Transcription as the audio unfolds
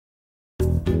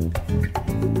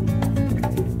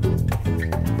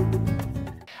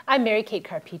I'm Mary Kate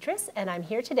Karr-Petras, and I'm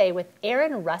here today with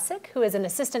Erin Russek, who is an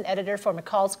assistant editor for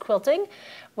McCall's Quilting.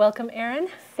 Welcome, Erin.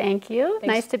 Thank you. Thanks.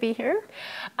 Nice to be here.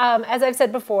 As I've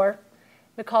said before,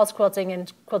 McCall's Quilting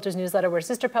and Quilters Newsletter, we're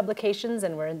sister publications,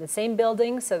 and we're in the same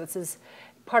building, so this is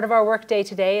part of our work day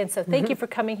today, and so thank you for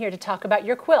coming here to talk about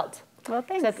your quilt. Well,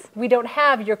 thanks. So we don't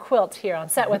have your quilt here on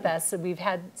set with us, so we've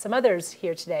had some others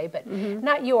here today, but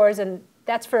not yours, and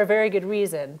that's for a very good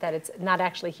reason, that it's not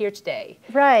actually here today.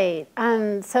 Right.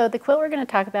 So the quilt we're going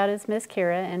to talk about is Miss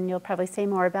Kira, and you'll probably say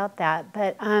more about that.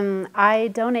 But I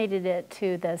donated it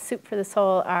to the Soup for the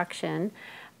Soul auction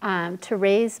to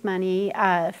raise money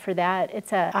for that.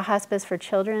 It's a hospice for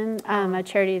children, a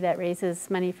charity that raises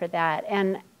money for that.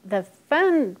 And the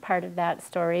fun part of that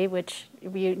story, which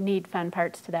you need fun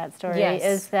parts to that story,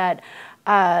 is that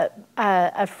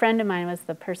a friend of mine was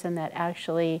the person that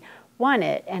actually won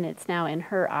it, and it's now in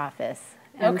her office.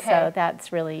 And so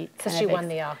that's really so she won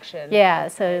the auction. Yeah,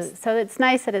 so it's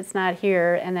nice that it's not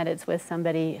here and that it's with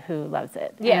somebody who loves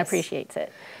it and appreciates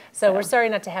it. So we're sorry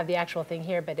not to have the actual thing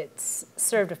here, but it's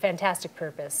served a fantastic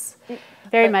purpose.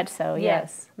 Very much so,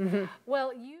 yes.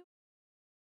 Well, you